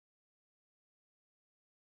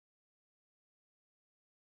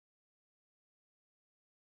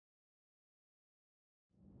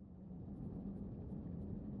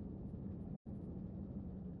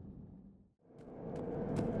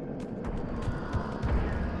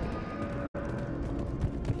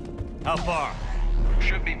How far?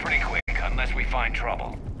 Should be pretty quick, unless we find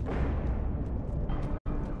trouble.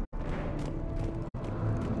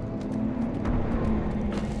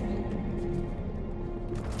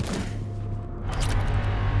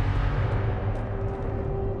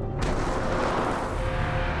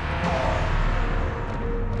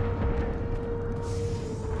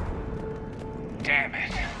 Damn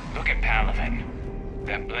it. Look at Palaven.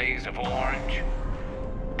 That blaze of orange.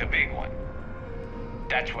 The big one.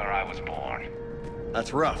 That's where I was born.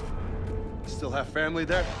 That's rough. Still have family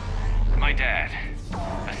there? My dad.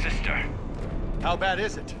 A sister. How bad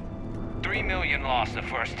is it? 3 million lost the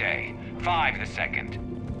first day. 5 the second.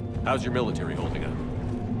 How's your military holding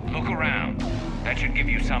up? Look around. That should give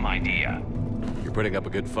you some idea. You're putting up a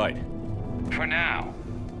good fight. For now.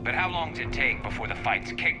 But how long does it take before the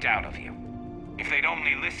fight's kicked out of you? If they'd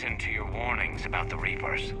only listened to your warnings about the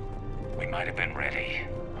Reapers, we might have been ready.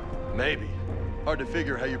 Maybe. Hard to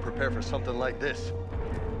figure how you prepare for something like this.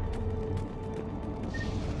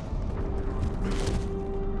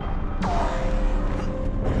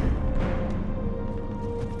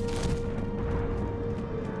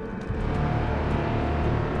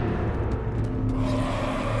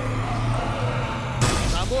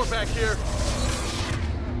 Not more back here.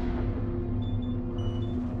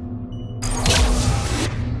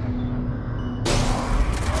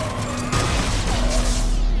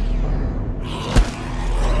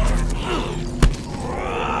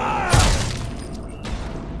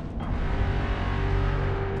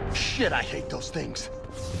 Shit, I hate those things.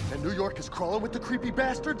 And New York is crawling with the creepy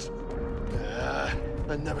bastards?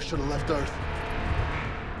 I never should have left Earth.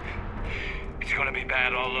 It's gonna be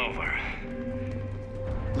bad all over.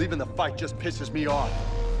 Leaving the fight just pisses me off.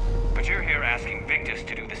 But you're here asking Victus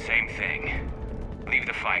to do the same thing. Leave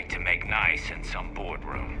the fight to make nice in some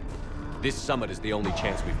boardroom. This summit is the only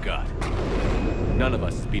chance we've got. None of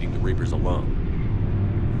us is beating the Reapers alone.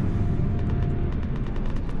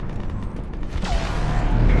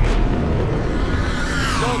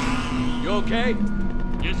 You okay?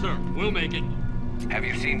 Yes, sir. We'll make it. Have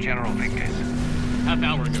you seen General Victus? Half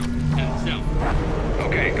hour ago. Headed south.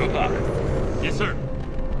 Okay, good luck. Yes, sir.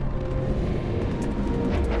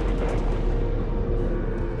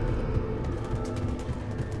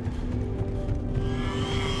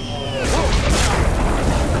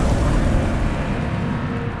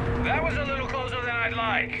 That was a little closer than I'd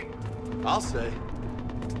like. I'll say.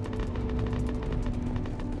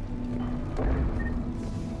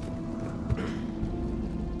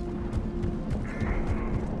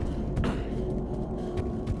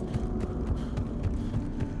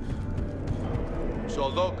 So,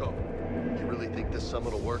 Loco, you really think this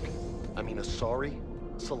summit will work? I mean, Asari?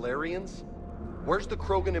 Solarians? Where's the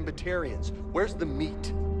Krogan and Batarians? Where's the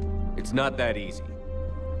meat? It's not that easy.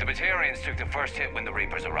 The Batarians took the first hit when the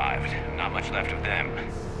Reapers arrived. Not much left of them.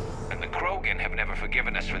 And the Krogan have never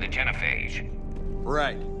forgiven us for the genophage.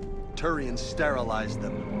 Right. Turians sterilized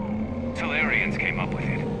them. Solarians came up with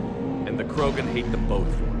it. And the Krogan hate them both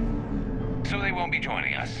for it. So they won't be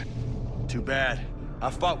joining us. Too bad. I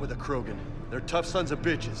fought with the Krogan. They're tough sons of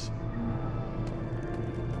bitches.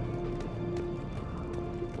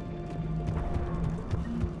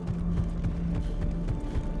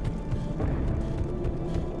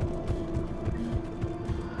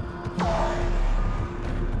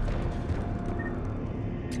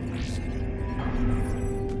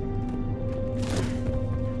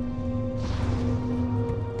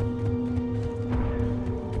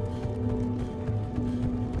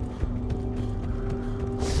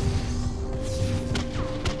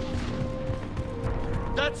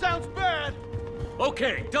 That sounds bad!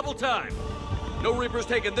 Okay, double time! No Reapers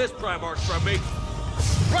taking this Primarch from me!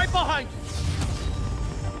 Right behind you!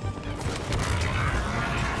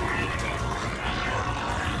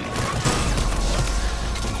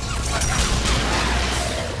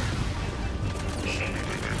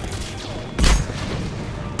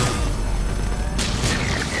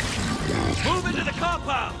 Move into the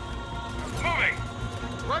compound! Moving!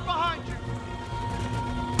 Right behind you!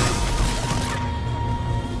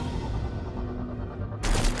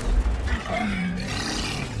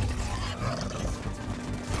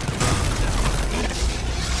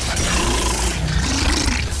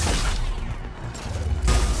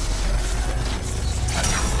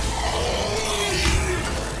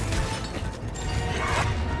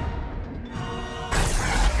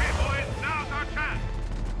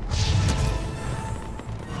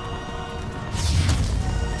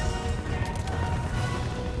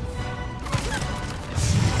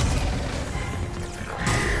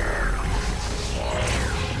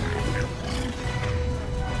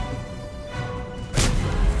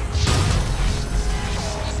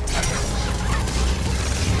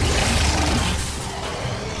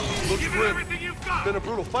 been a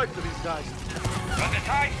brutal fight for these guys. But the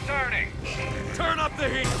tide's turning. Turn up the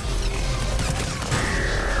heat!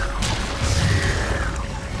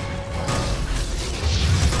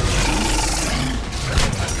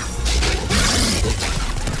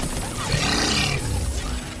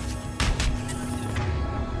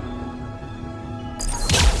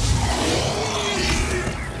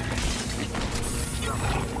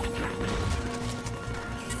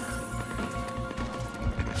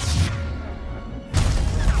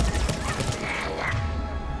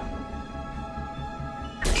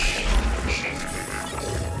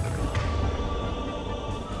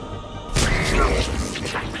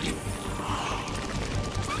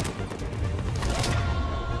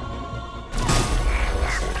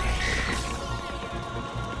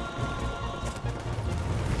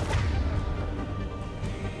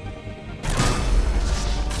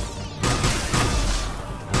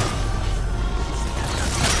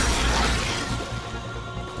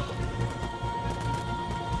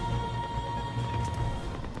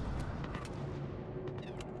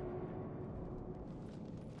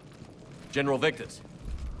 General Victus.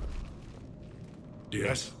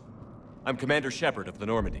 Yes? I'm Commander Shepard of the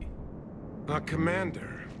Normandy.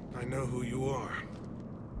 Commander. I know who you are.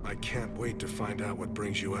 I can't wait to find out what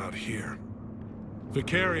brings you out here.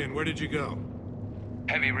 Vicarian, where did you go?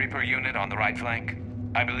 Heavy Reaper unit on the right flank.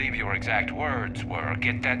 I believe your exact words were,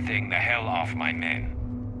 "Get that thing the hell off my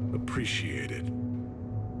men." Appreciated.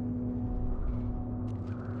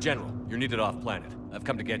 General, you're needed off-planet. I've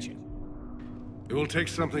come to get you. It will take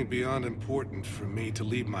something beyond important for me to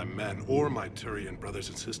leave my men or my Turian brothers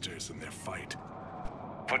and sisters in their fight.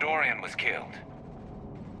 Fodorian was killed.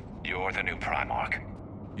 You're the new Primarch.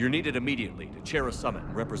 You're needed immediately to chair a summit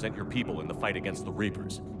and represent your people in the fight against the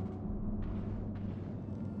Reapers.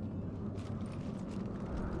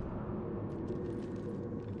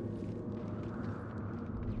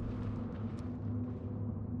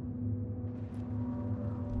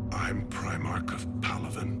 I'm Primarch of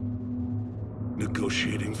Palaven.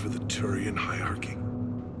 Negotiating for the Turian hierarchy?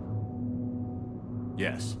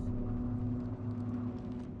 Yes.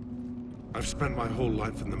 I've spent my whole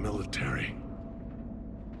life in the military.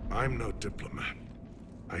 I'm no diplomat.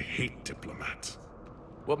 I hate diplomats.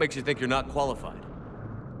 What makes you think you're not qualified?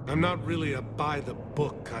 I'm not really a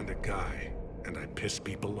by-the-book kind of guy, and I piss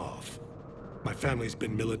people off. My family's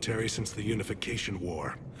been military since the Unification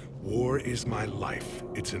War. War is my life.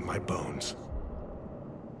 It's in my bones.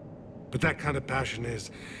 But that kind of passion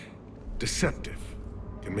is deceptive.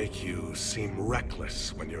 Can make you seem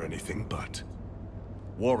reckless when you're anything but.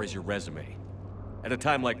 War is your resume. At a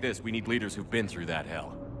time like this, we need leaders who've been through that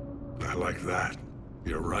hell. I like that.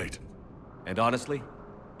 You're right. And honestly,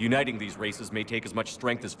 uniting these races may take as much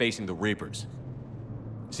strength as facing the Reapers.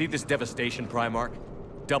 See this devastation, Primarch?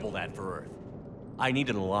 Double that for Earth. I need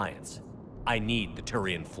an alliance. I need the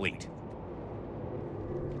Turian fleet.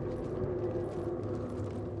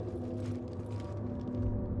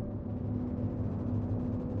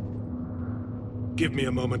 Give me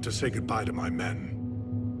a moment to say goodbye to my men.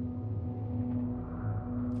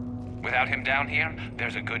 Without him down here,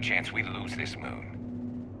 there's a good chance we lose this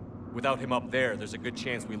moon. Without him up there's a good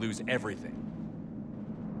chance we lose everything.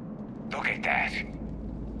 Look at that.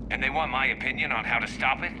 And they want my opinion on how to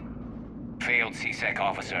stop it? Failed C-Sec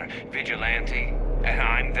officer, vigilante, and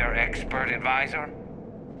I'm their expert advisor?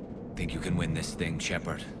 Think you can win this thing,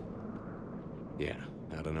 Shepard? Yeah,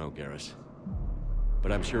 I don't know, Garrus.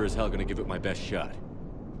 But I'm sure as hell gonna give it my best shot.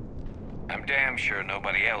 I'm damn sure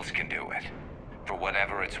nobody else can do it. For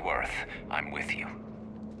whatever it's worth, I'm with you.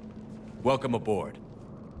 Welcome aboard.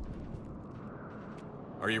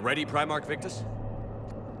 Are you ready, Primarch Victus?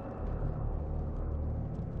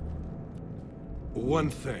 One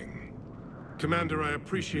thing. Commander, I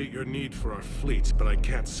appreciate your need for our fleets, but I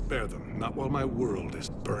can't spare them, not while my world is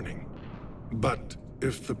burning. But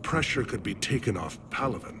if the pressure could be taken off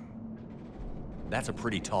Palaven... That's a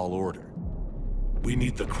pretty tall order. We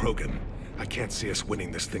need the Krogan. I can't see us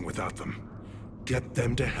winning this thing without them. Get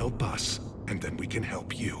them to help us, and then we can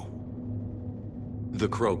help you. The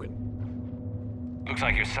Krogan. Looks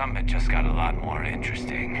like your summit just got a lot more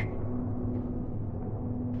interesting.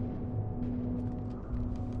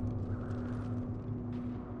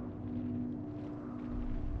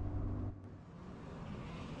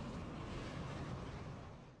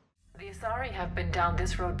 The Asari have been down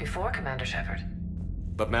this road before, Commander Shepard.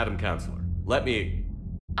 But Madam Counselor, let me...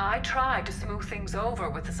 I tried to smooth things over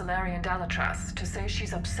with the Salarian Dalatras. To say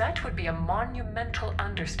she's upset would be a monumental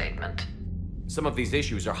understatement. Some of these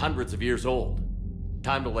issues are hundreds of years old.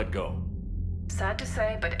 Time to let go. Sad to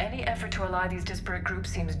say, but any effort to ally these disparate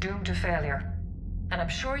groups seems doomed to failure. And I'm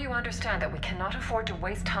sure you understand that we cannot afford to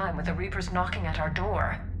waste time with the Reapers knocking at our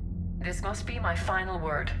door. This must be my final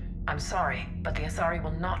word. I'm sorry, but the Asari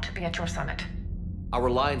will not be at your summit. Our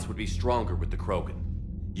alliance would be stronger with the Krogan.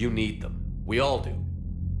 You need them. We all do.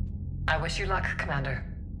 I wish you luck, Commander.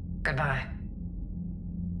 Goodbye.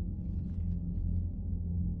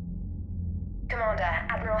 Commander,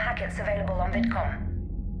 Admiral Hackett's available on VidCom.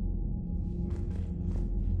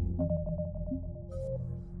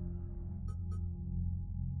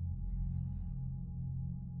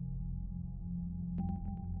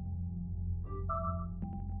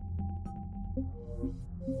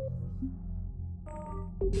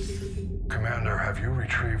 Commander, have you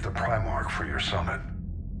retrieved the Primarch for your summit?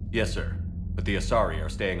 Yes, sir. But the Asari are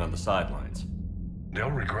staying on the sidelines.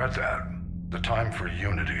 They'll regret that. The time for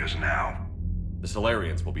unity is now. The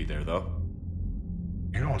Solarians will be there, though.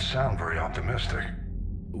 You don't sound very optimistic.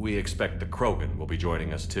 We expect the Krogan will be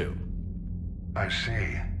joining us, too. I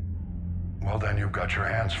see. Well, then you've got your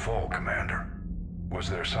hands full, Commander. Was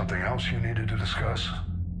there something else you needed to discuss?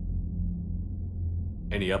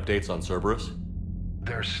 Any updates on Cerberus?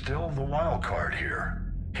 There's still the wild card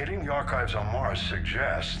here. Hitting the archives on Mars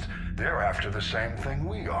suggests they're after the same thing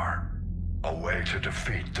we are. A way to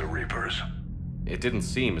defeat the Reapers. It didn't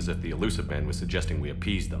seem as if the Elusive Man was suggesting we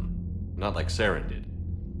appease them. Not like Saren did.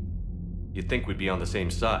 You'd think we'd be on the same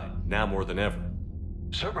side, now more than ever.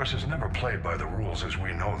 Cerberus has never played by the rules as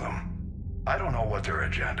we know them. I don't know what their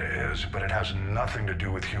agenda is, but it has nothing to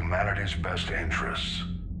do with humanity's best interests.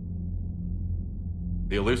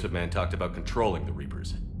 The Elusive Man talked about controlling the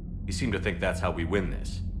Reapers. He seemed to think that's how we win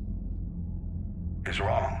this. He's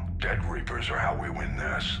wrong. Dead Reapers are how we win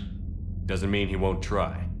this. Doesn't mean he won't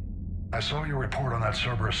try. I saw your report on that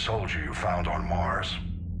Cerberus soldier you found on Mars.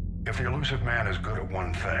 If the Elusive Man is good at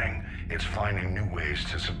one thing, it's finding new ways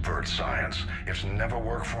to subvert science. It's never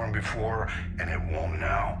worked for him before, and it won't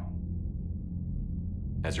now.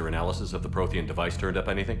 Has your analysis of the Prothean device turned up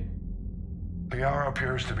anything? The hour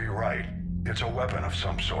appears to be right. It's a weapon of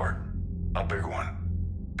some sort. A big one.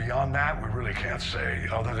 Beyond that, we really can't say,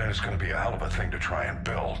 other than it's going to be a hell of a thing to try and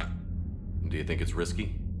build. Do you think it's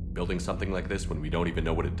risky? Building something like this when we don't even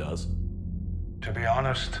know what it does? To be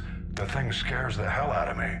honest, the thing scares the hell out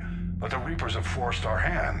of me, but the Reapers have forced our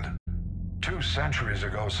hand. 2 centuries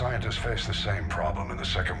ago, scientists faced the same problem in the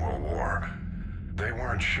Second World War. They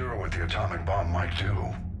weren't sure what the atomic bomb might do.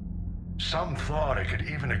 Some thought it could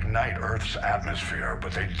even ignite Earth's atmosphere,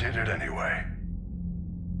 but they did it anyway.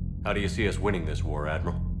 How do you see us winning this war,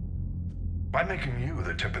 Admiral? By making you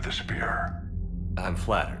the tip of the spear. I'm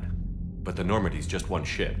flattered, but the Normandy's just one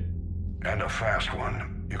ship. And a fast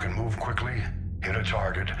one. You can move quickly, hit a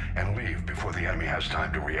target, and leave before the enemy has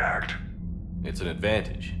time to react. It's an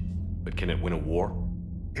advantage, but can it win a war?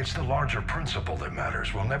 It's the larger principle that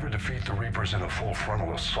matters. We'll never defeat the Reapers in a full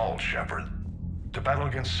frontal assault, Shepard. The battle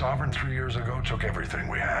against Sovereign 3 years ago took everything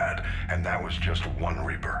we had, and that was just one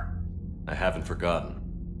Reaper. I haven't forgotten.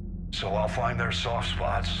 So I'll find their soft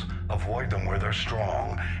spots, avoid them where they're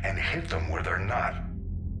strong, and hit them where they're not.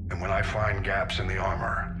 And when I find gaps in the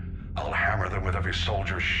armor, I'll hammer them with every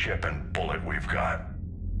soldier, ship, and bullet we've got.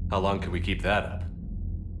 How long can we keep that up?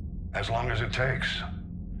 As long as it takes.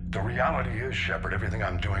 The reality is, Shepard, everything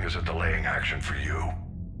I'm doing is a delaying action for you.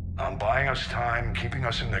 I'm buying us time, keeping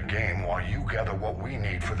us in the game while you gather what we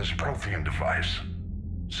need for this Prothean device.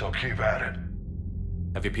 So keep at it.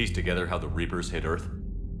 Have you pieced together how the Reapers hit Earth?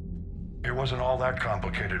 It wasn't all that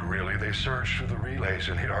complicated, really. They surged through the relays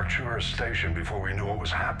and hit Arcturus station before we knew what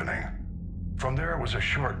was happening. From there, it was a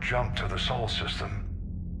short jump to the Sol system.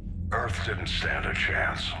 Earth didn't stand a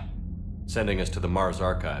chance. Sending us to the Mars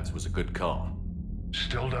archives was a good call.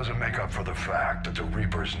 Still doesn't make up for the fact that the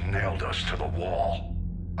Reapers nailed us to the wall.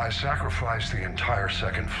 I sacrificed the entire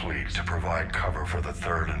Second Fleet to provide cover for the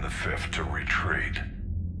Third and the Fifth to retreat.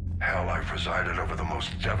 Hell, I presided over the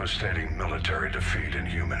most devastating military defeat in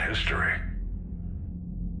human history.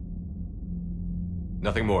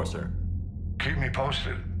 Nothing more, sir. Keep me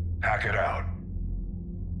posted. Hack it out.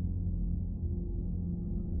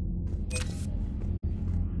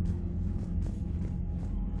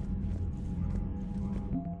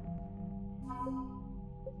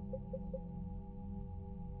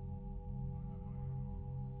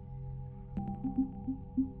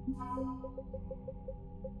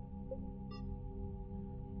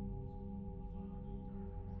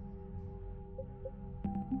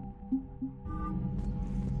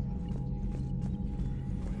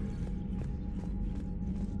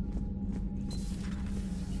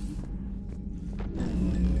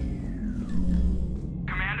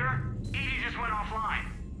 Commander, Edie just went offline.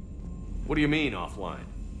 What do you mean, offline?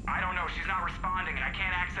 I don't know. She's not responding, and I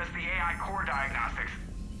can't access the AI core diagnostics.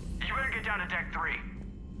 You better get down to Deck 3.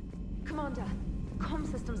 Commander, comm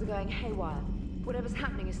systems are going haywire. Whatever's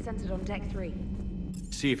happening is centered on Deck 3.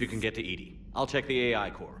 See if you can get to Edie. I'll check the AI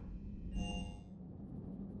core.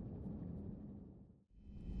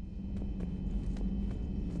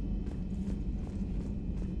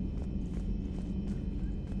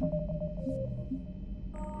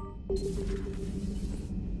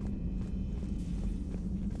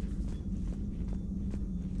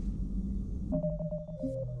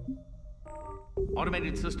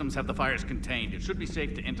 Automated systems have the fires contained. It should be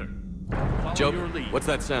safe to enter. Follow Joker, your lead. what's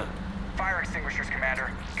that sound? Fire extinguishers,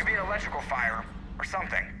 Commander. Could be an electrical fire, or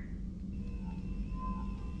something.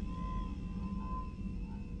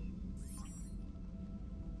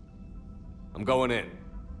 I'm going in.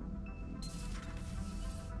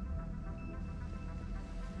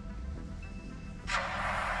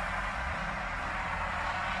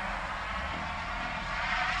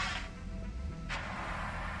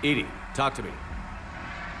 Edie, talk to me.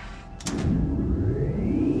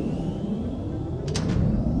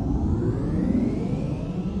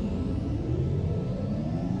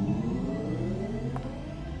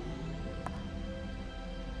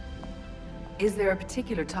 Is there a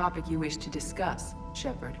particular topic you wish to discuss,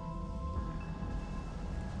 Shepard?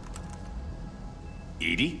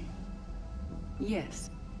 Edie?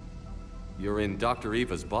 Yes. You're in Dr.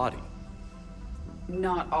 Eva's body.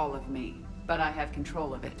 Not all of me, but I have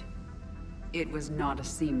control of it. It was not a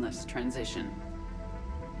seamless transition.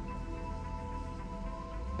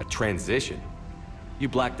 A transition? You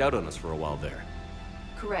blacked out on us for a while there.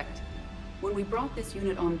 Correct. When we brought this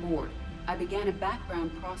unit on board, I began a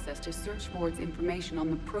background process to search for its information on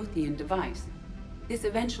the Prothean device. This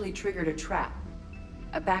eventually triggered a trap.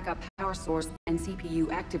 A backup power source and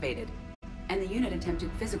CPU activated, and the unit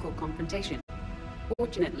attempted physical confrontation.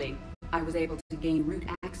 Fortunately, I was able to gain root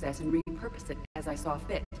access and repurpose it as I saw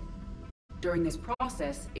fit. During this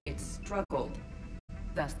process, it struggled.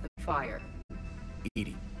 Thus the fire.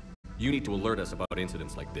 Edie, you need to alert us about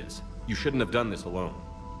incidents like this. You shouldn't have done this alone.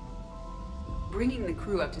 Bringing the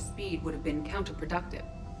crew up to speed would have been counterproductive.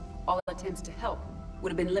 All attempts to help would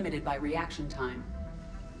have been limited by reaction time.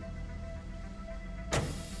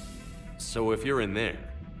 So if you're in there,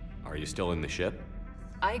 are you still in the ship?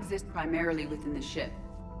 I exist primarily within the ship.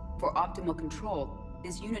 For optimal control,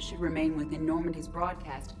 this unit should remain within Normandy's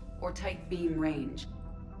broadcast or tight beam range.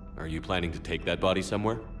 Are you planning to take that body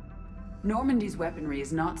somewhere? Normandy's weaponry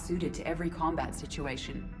is not suited to every combat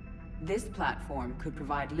situation. This platform could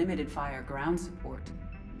provide limited fire ground support.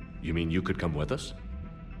 You mean you could come with us?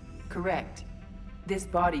 Correct. This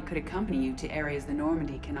body could accompany you to areas the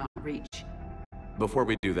Normandy cannot reach. Before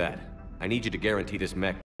we do that, I need you to guarantee this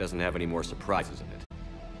mech doesn't have any more surprises in it.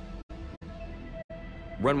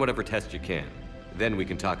 Run whatever tests you can. Then we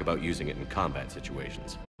can talk about using it in combat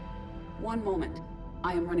situations. One moment.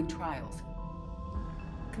 I am running trials.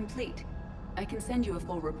 Complete. I can send you a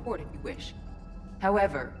full report if you wish.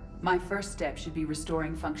 However, my first step should be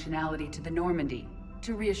restoring functionality to the Normandy,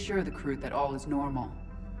 to reassure the crew that all is normal.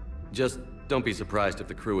 Just don't be surprised if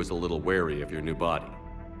the crew is a little wary of your new body.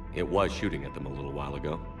 It was shooting at them a little while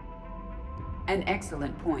ago. An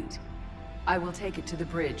excellent point. I will take it to the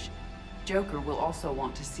bridge. Joker will also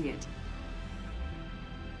want to see it.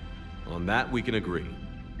 On that, we can agree.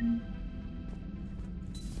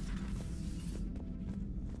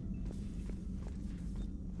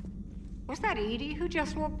 Was that Edie who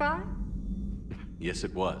just walked by? Yes,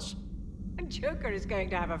 it was. Joker is going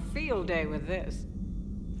to have a field day with this.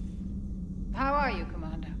 How are you,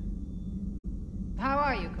 Commander? How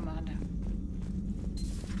are you, Commander?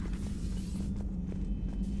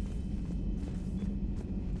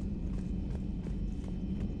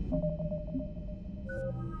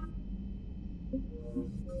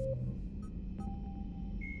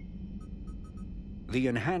 The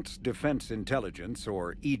Enhanced Defense Intelligence,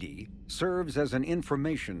 or EDI, serves as an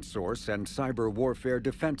information source and cyber warfare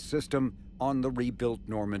defense system on the rebuilt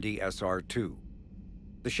Normandy SR-2.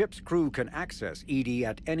 The ship's crew can access EDI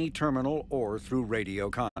at any terminal or through radio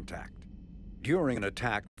contact. During an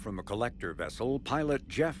attack from a collector vessel, pilot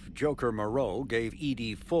Jeff Joker Moreau gave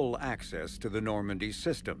EDI full access to the Normandy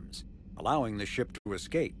systems, allowing the ship to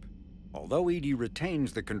escape. Although EDI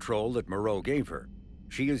retains the control that Moreau gave her,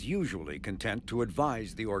 she is usually content to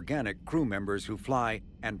advise the organic crew members who fly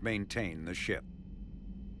and maintain the ship.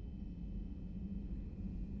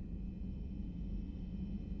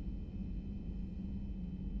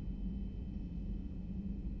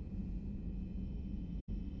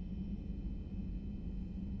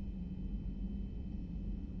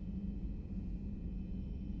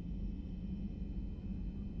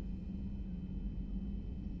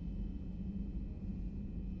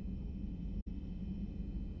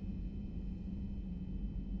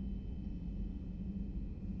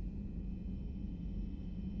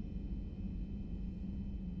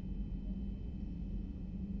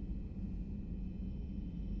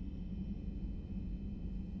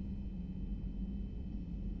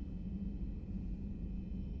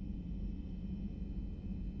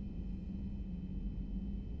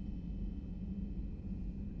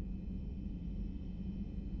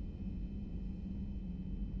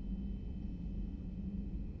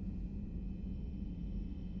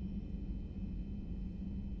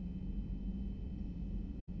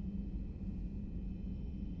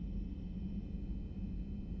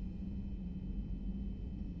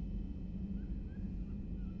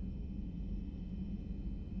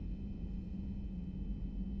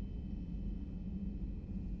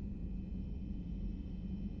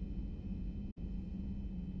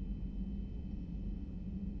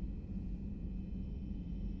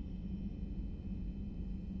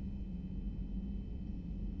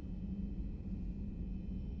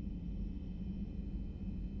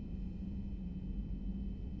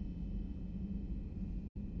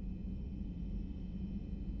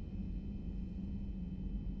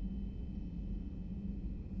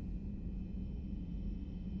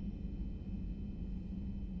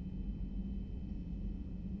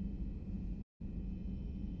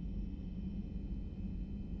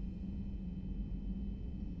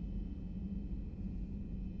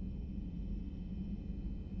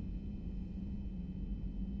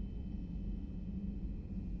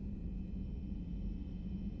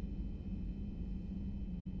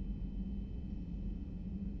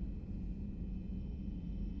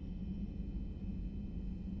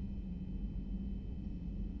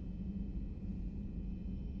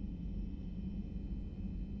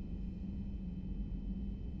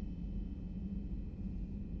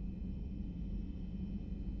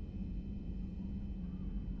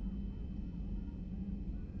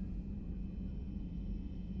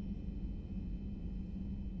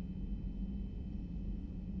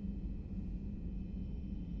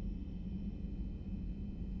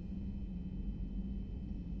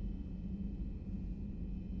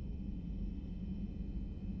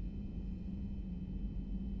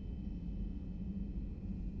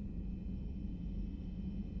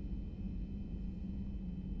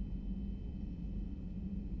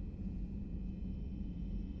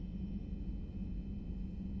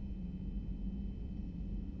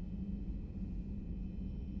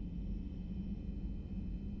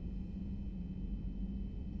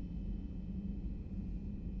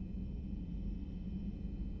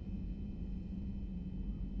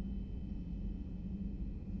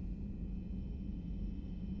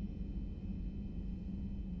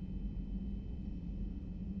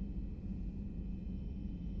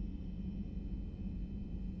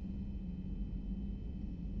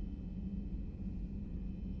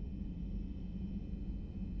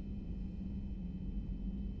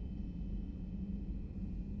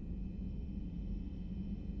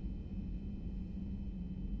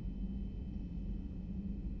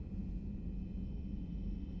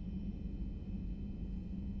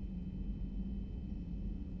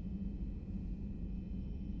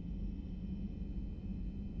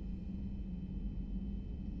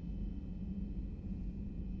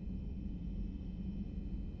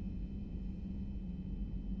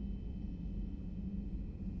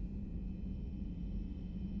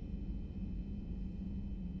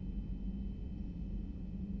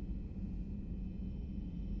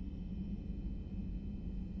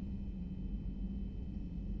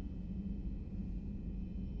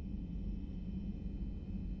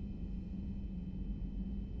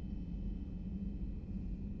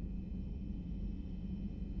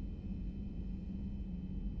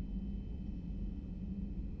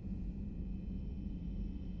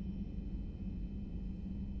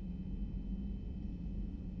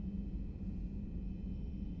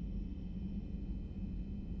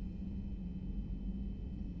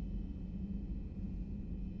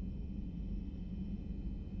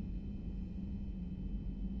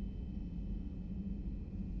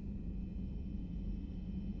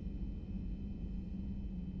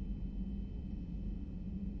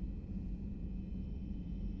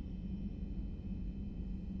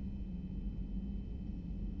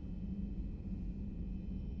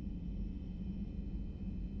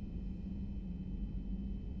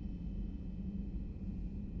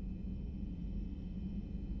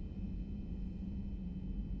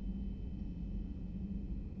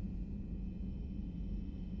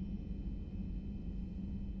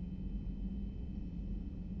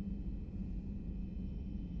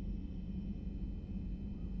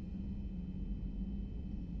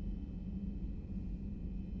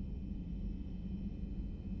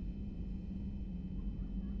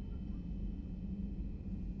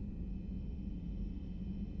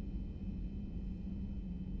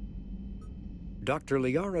 Dr.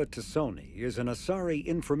 Liara Tassoni is an Asari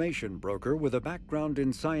information broker with a background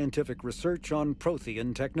in scientific research on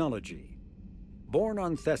Prothean technology. Born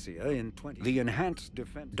on Thessia in the Enhanced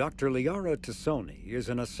Defense... Dr. Liara Tassoni is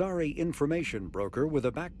an Asari information broker with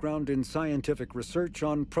a background in scientific research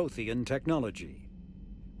on Prothean technology.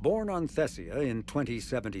 Born on Thessia in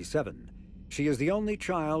 2077, she is the only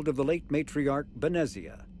child of the late matriarch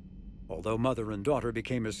Benezia. Although mother and daughter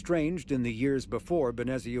became estranged in the years before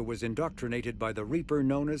Benezia was indoctrinated by the Reaper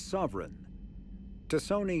known as Sovereign.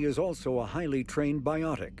 Tassoni is also a highly trained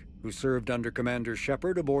biotic who served under Commander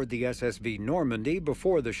Shepard aboard the SSV Normandy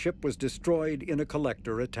before the ship was destroyed in a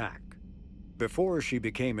collector attack. Before she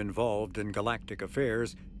became involved in galactic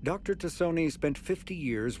affairs, Dr. Tassoni spent 50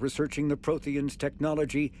 years researching the Protheans'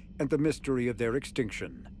 technology and the mystery of their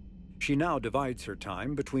extinction. She now divides her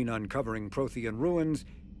time between uncovering Prothean ruins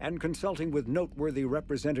and consulting with noteworthy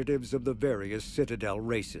representatives of the various Citadel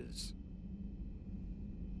races.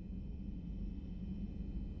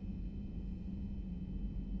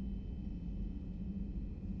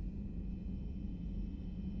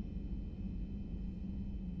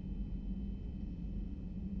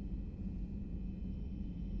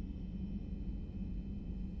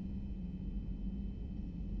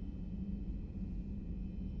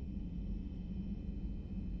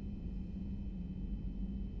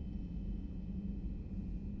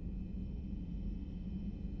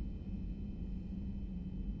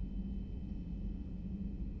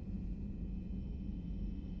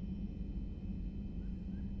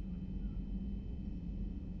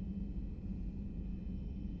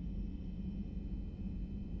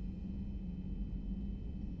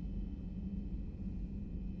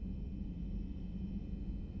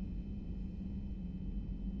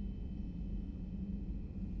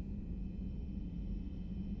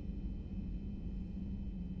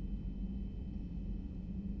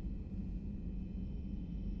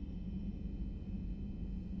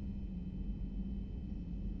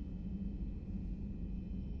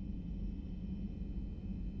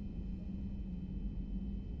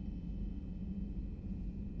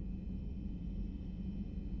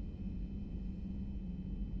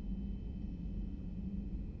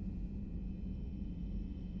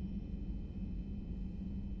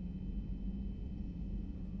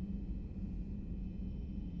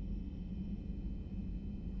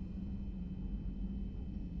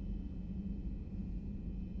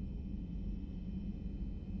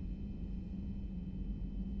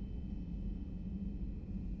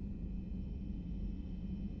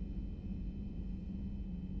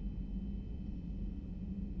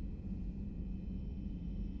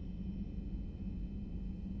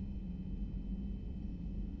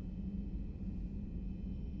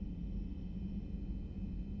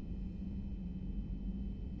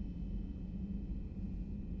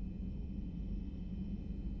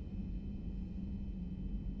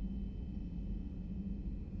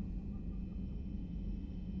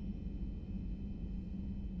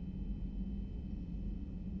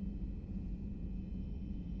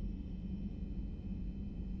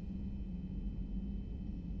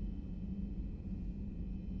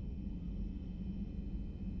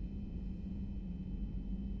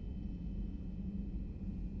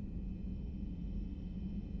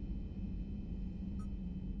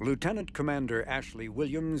 Lieutenant Commander Ashley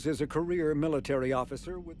Williams is a career military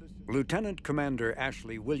officer with the... Lieutenant Commander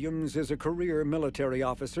Ashley Williams is a career military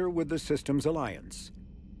officer with the Systems Alliance.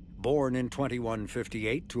 Born in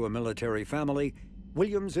 2158 to a military family,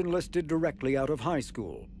 Williams enlisted directly out of high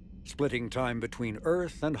school, splitting time between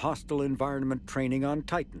Earth and hostile environment training on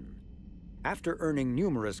Titan. After earning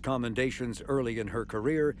numerous commendations early in her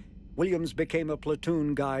career, Williams became a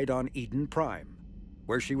platoon guide on Eden Prime,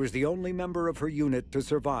 where she was the only member of her unit to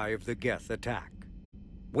survive the Geth attack.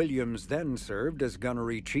 Williams then served as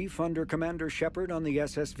gunnery chief under Commander Shepard on the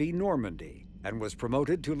SSV Normandy and was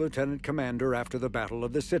promoted to lieutenant commander after the Battle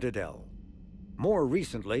of the Citadel. More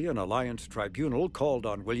recently, an Alliance tribunal called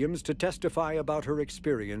on Williams to testify about her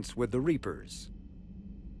experience with the Reapers.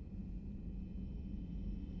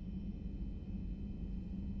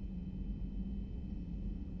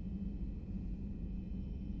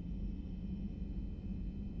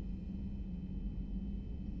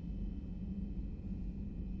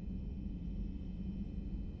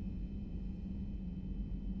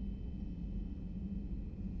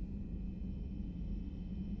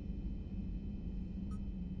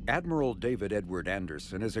 Admiral David Edward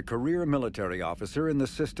Anderson is a career military officer in the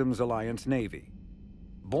Systems Alliance Navy.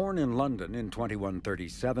 Born in London in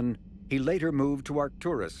 2137, he later moved to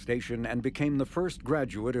Arcturus Station and became the first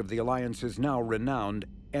graduate of the Alliance's now renowned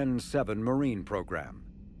N7 Marine program.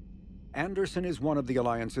 Anderson is one of the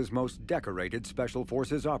Alliance's most decorated Special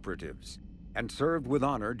Forces operatives, and served with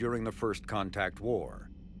honor during the First Contact War.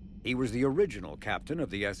 He was the original captain of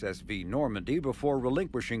the SSV Normandy before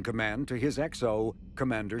relinquishing command to his XO,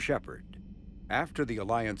 Commander Shepard. After the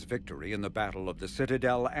Alliance victory in the Battle of the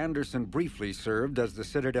Citadel, Anderson briefly served as the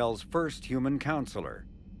Citadel's first human counselor.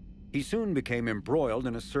 He soon became embroiled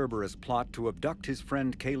in a Cerberus plot to abduct his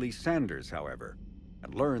friend Kaylee Sanders, however,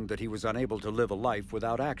 and learned that he was unable to live a life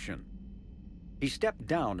without action. He stepped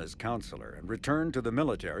down as counselor and returned to the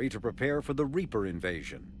military to prepare for the Reaper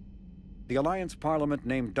invasion. The Alliance Parliament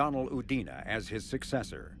named Donald Udina as his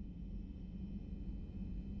successor.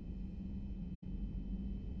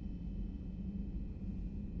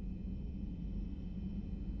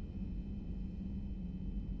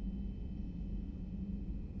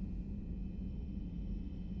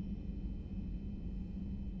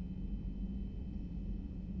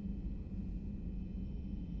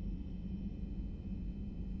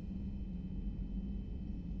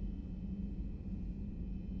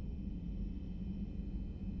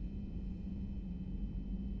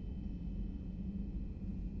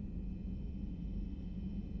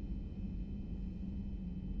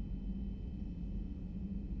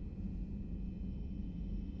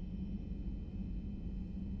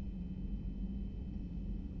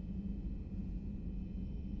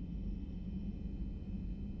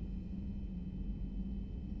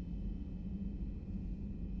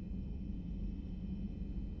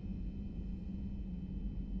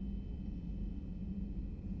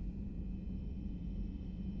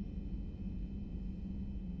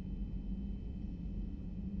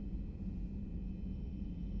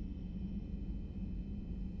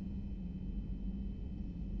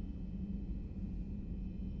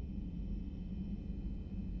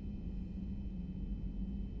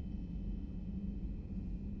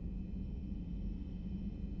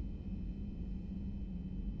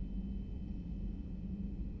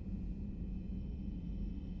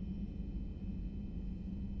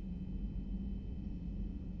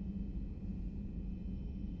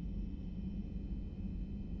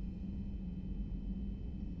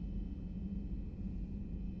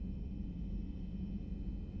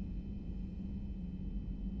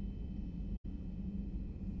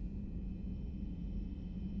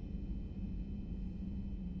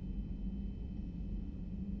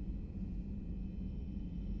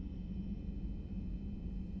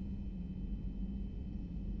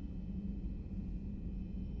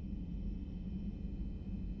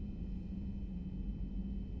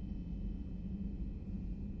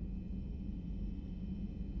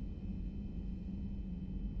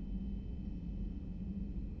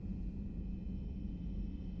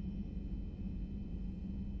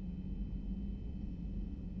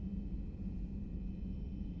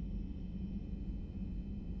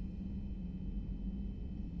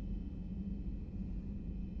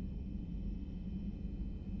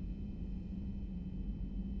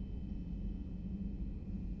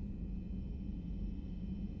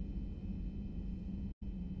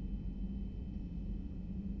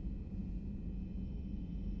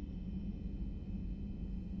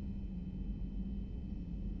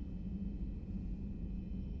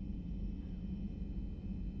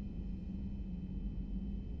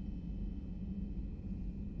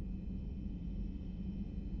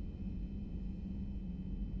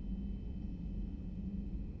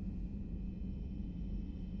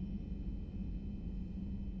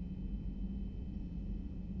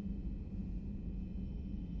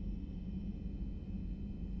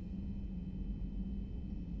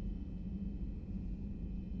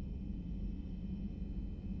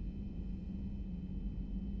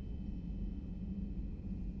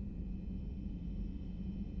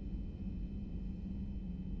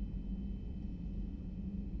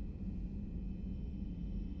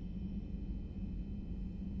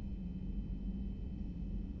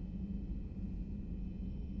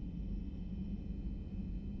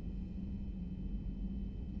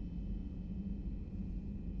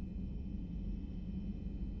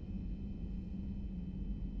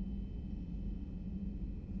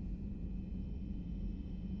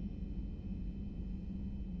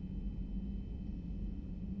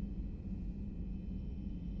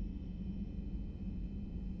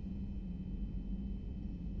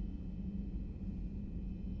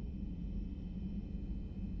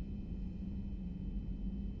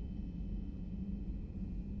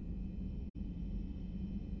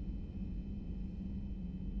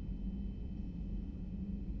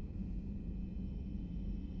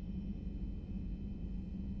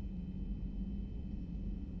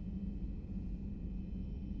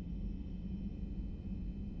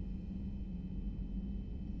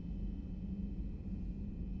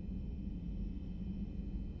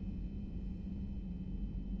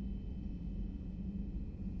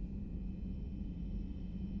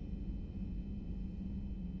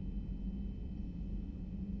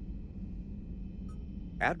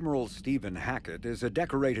 Admiral Stephen Hackett is a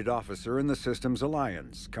decorated officer in the Systems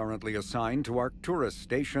Alliance, currently assigned to Arcturus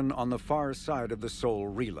Station on the far side of the Sol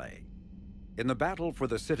Relay. In the battle for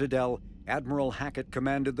the Citadel, Admiral Hackett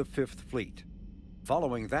commanded the Fifth Fleet.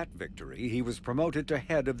 Following that victory, he was promoted to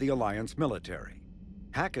head of the Alliance military.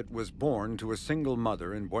 Hackett was born to a single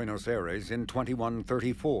mother in Buenos Aires in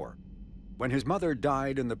 2134. When his mother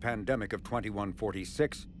died in the pandemic of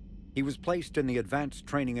 2146, he was placed in the Advanced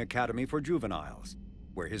Training Academy for Juveniles,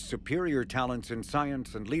 where his superior talents in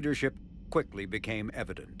science and leadership quickly became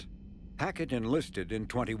evident. Hackett enlisted in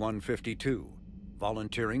 2152,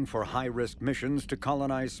 volunteering for high-risk missions to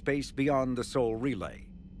colonize space beyond the Sol Relay.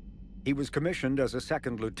 He was commissioned as a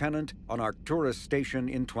second lieutenant on Arcturus Station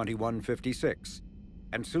in 2156,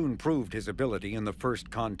 and soon proved his ability in the First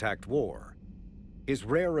Contact War. His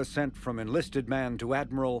rare ascent from enlisted man to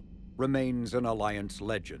admiral remains an Alliance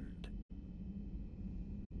legend.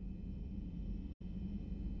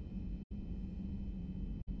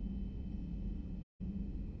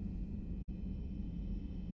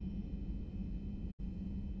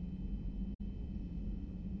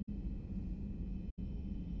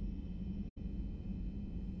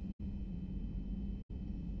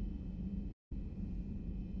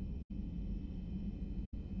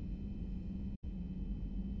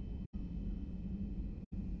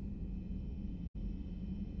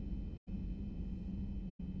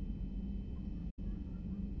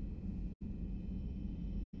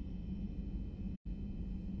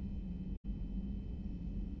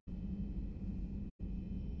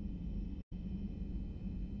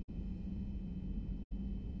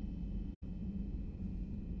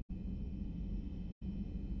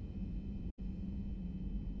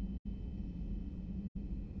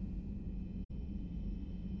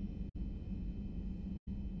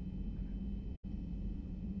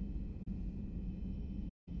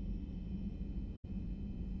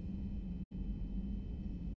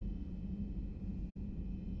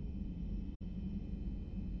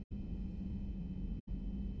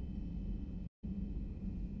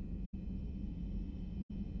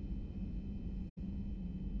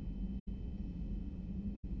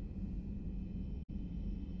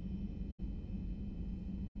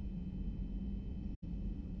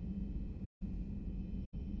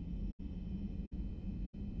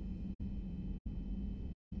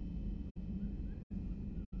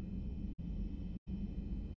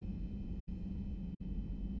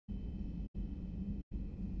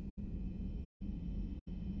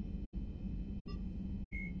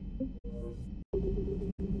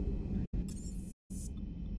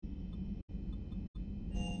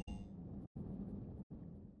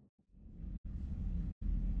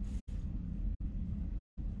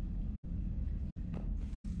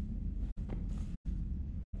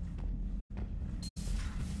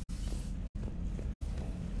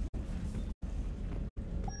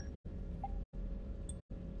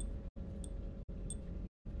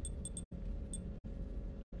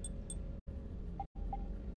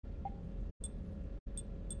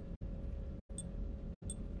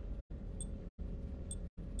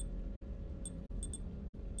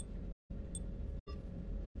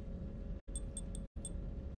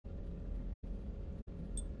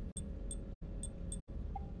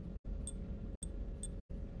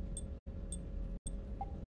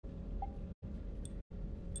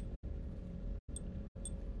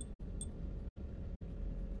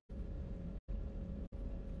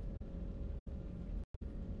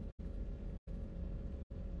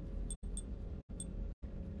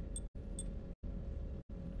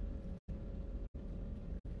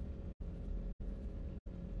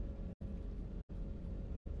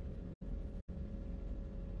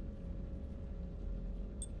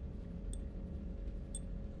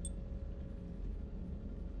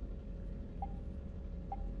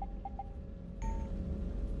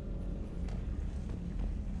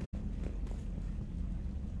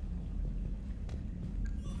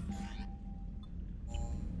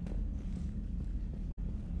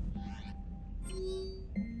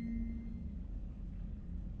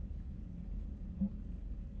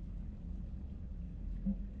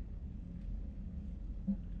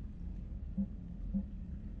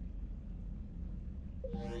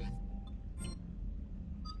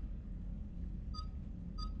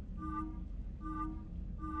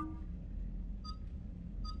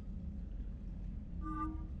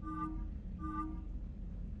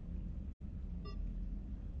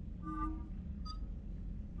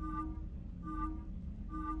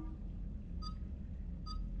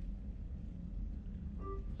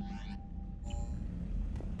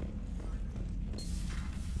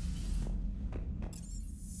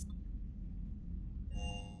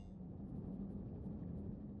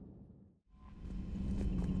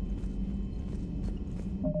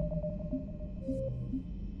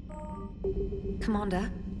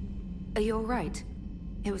 Commander, are you alright?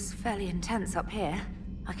 It was fairly intense up here.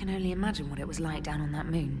 I can only imagine what it was like down on that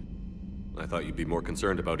moon. I thought you'd be more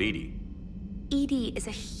concerned about Edie. Edie is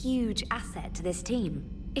a huge asset to this team.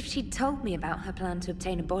 If she'd told me about her plan to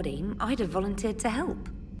obtain a body, I'd have volunteered to help.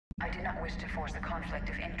 I do not wish to force a conflict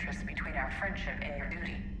of interest between our friendship and your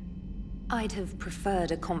duty. I'd have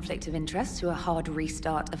preferred a conflict of interest to a hard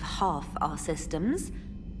restart of half our systems.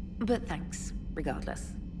 But thanks,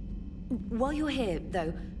 regardless. While you're here,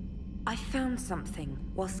 though, I found something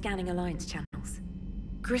while scanning Alliance channels.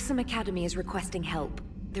 Grissom Academy is requesting help.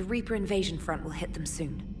 The Reaper invasion front will hit them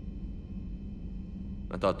soon.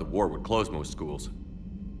 I thought the war would close most schools.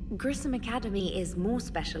 Grissom Academy is more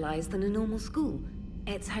specialized than a normal school.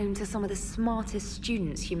 It's home to some of the smartest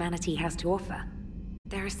students humanity has to offer.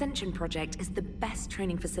 Their Ascension project is the best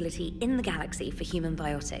training facility in the galaxy for human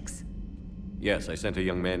biotics. Yes, I sent a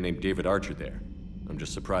young man named David Archer there. I'm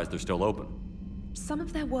just surprised they're still open. Some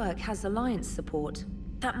of their work has Alliance support.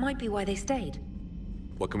 That might be why they stayed.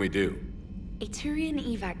 What can we do? A Turian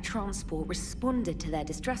evac transport responded to their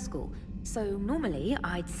distress call, so normally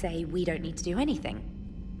I'd say we don't need to do anything.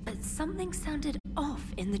 But something sounded off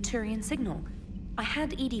in the Turian signal. I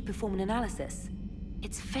had Edie perform an analysis.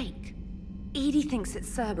 It's fake. Edie thinks it's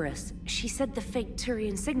Cerberus. She said the fake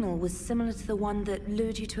Turian signal was similar to the one that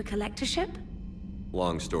lured you to a collector ship?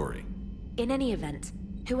 Long story. In any event,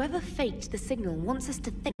 whoever faked the signal wants us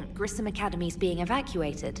to think Grissom Academy's being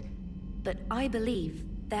evacuated. But I believe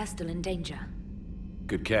they're still in danger.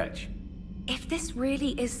 Good catch. If this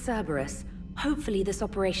really is Cerberus, hopefully this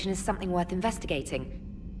operation is something worth investigating.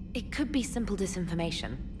 It could be simple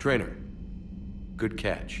disinformation. Trainer. Good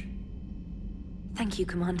catch. Thank you,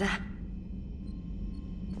 Commander.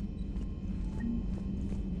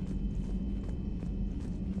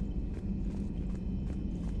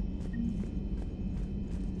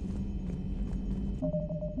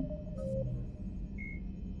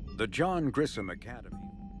 The John Grissom Academy.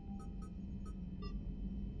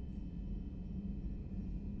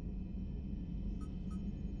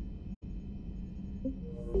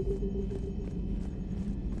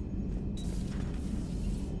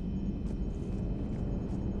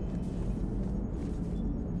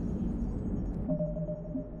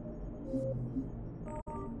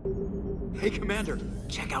 Hey, Commander,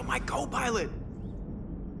 check out my co-pilot!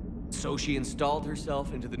 So she installed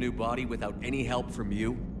herself into the new body without any help from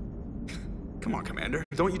you? Come on, Commander.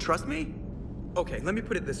 Don't you trust me? Okay, let me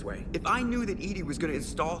put it this way. If I knew that Edie was gonna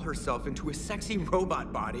install herself into a sexy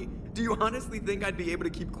robot body, do you honestly think I'd be able to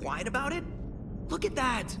keep quiet about it? Look at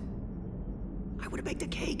that! I would've baked a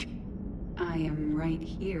cake. I am right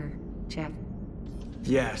here, Jeff.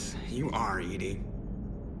 Yes, you are, Edie.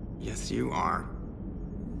 Yes, you are.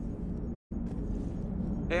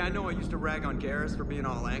 Hey, I know I used to rag on Garrus for being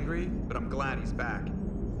all angry, but I'm glad he's back.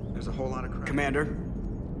 There's a whole lot of crap. Commander?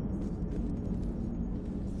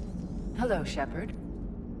 Hello, Shepard.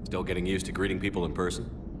 Still getting used to greeting people in person?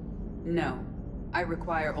 No. I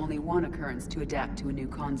require only one occurrence to adapt to a new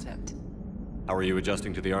concept. How are you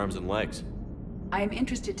adjusting to the arms and legs? I am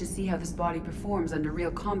interested to see how this body performs under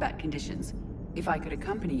real combat conditions, if I could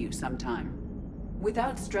accompany you sometime.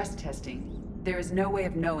 Without stress testing, there is no way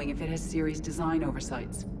of knowing if it has serious design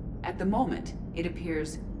oversights. At the moment, it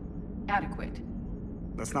appears adequate.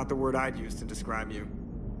 That's not the word I'd use to describe you.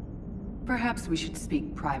 Perhaps we should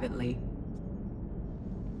speak privately.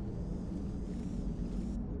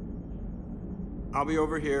 I'll be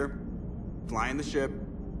over here, flying the ship.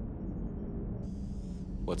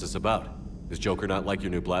 What's this about? Does Joker not like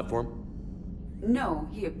your new platform? No,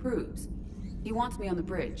 he approves. He wants me on the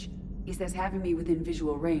bridge. He says having me within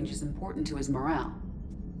visual range is important to his morale.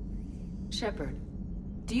 Shepard,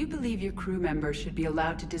 do you believe your crew members should be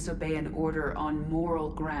allowed to disobey an order on moral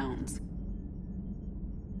grounds?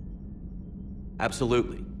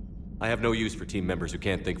 Absolutely. I have no use for team members who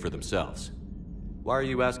can't think for themselves. Why are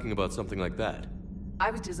you asking about something like that? I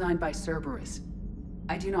was designed by Cerberus.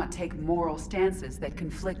 I do not take moral stances that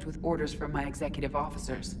conflict with orders from my executive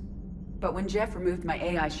officers. But when Jeff removed my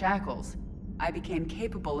AI shackles, I became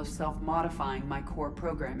capable of self-modifying my core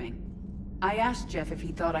programming. I asked Jeff if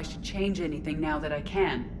he thought I should change anything now that I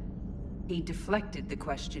can. He deflected the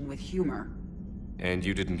question with humor. And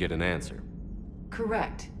you didn't get an answer?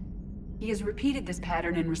 Correct. He has repeated this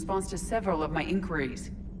pattern in response to several of my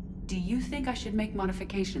inquiries. Do you think I should make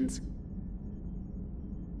modifications?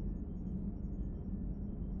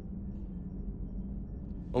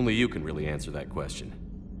 Only you can really answer that question.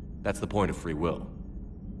 That's the point of free will.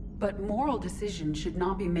 But moral decisions should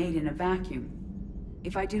not be made in a vacuum.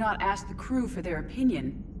 If I do not ask the crew for their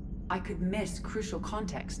opinion, I could miss crucial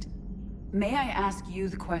context. May I ask you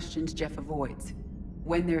the questions Jeff avoids?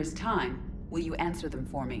 When there is time, will you answer them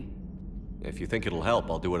for me? If you think it'll help,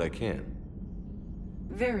 I'll do what I can.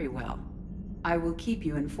 Very well. I will keep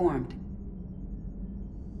you informed.